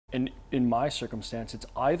in my circumstance, it's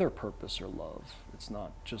either purpose or love. It's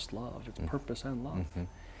not just love, it's purpose and love.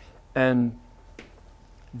 And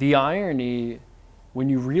the irony, when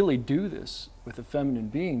you really do this with a feminine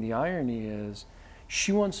being, the irony is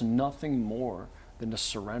she wants nothing more than to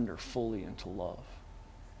surrender fully into love.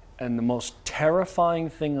 And the most terrifying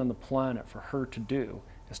thing on the planet for her to do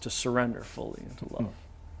is to surrender fully into love.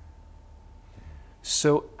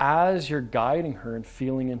 So as you're guiding her and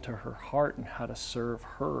feeling into her heart and how to serve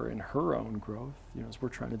her in her own growth, as we're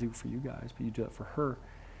trying to do for you guys, but you do it for her,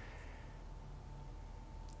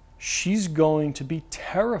 she's going to be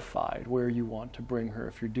terrified where you want to bring her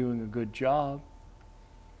if you're doing a good job.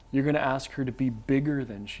 You're going to ask her to be bigger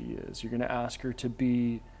than she is. You're going to ask her to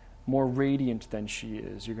be more radiant than she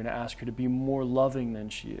is. You're going to ask her to be more loving than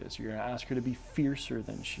she is. You're going to ask her to be fiercer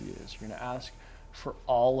than she is. You're going to ask for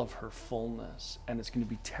all of her fullness, and it's going to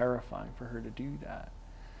be terrifying for her to do that.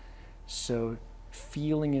 So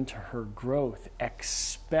feeling into her growth,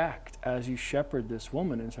 expect as you shepherd this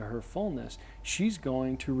woman into her fullness, she's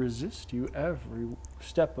going to resist you every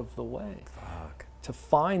step of the way. To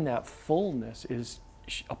find that fullness is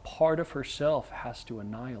a part of herself has to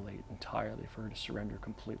annihilate entirely for her to surrender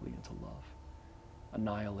completely into love.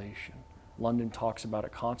 Annihilation. London talks about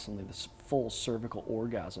it constantly. This full cervical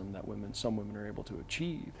orgasm that some women are able to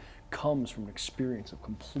achieve comes from an experience of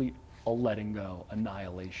complete letting go,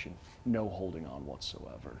 annihilation, no holding on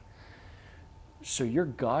whatsoever. So you're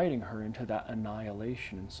guiding her into that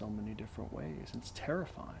annihilation in so many different ways. It's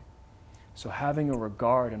terrifying. So having a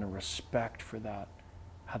regard and a respect for that,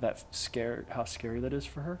 how scary that is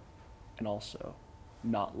for her, and also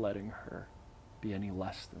not letting her be any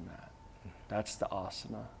less than that. That's the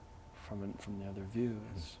asana from the other view,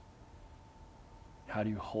 is how do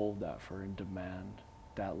you hold that for and demand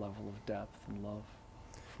that level of depth and love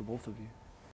for both of you?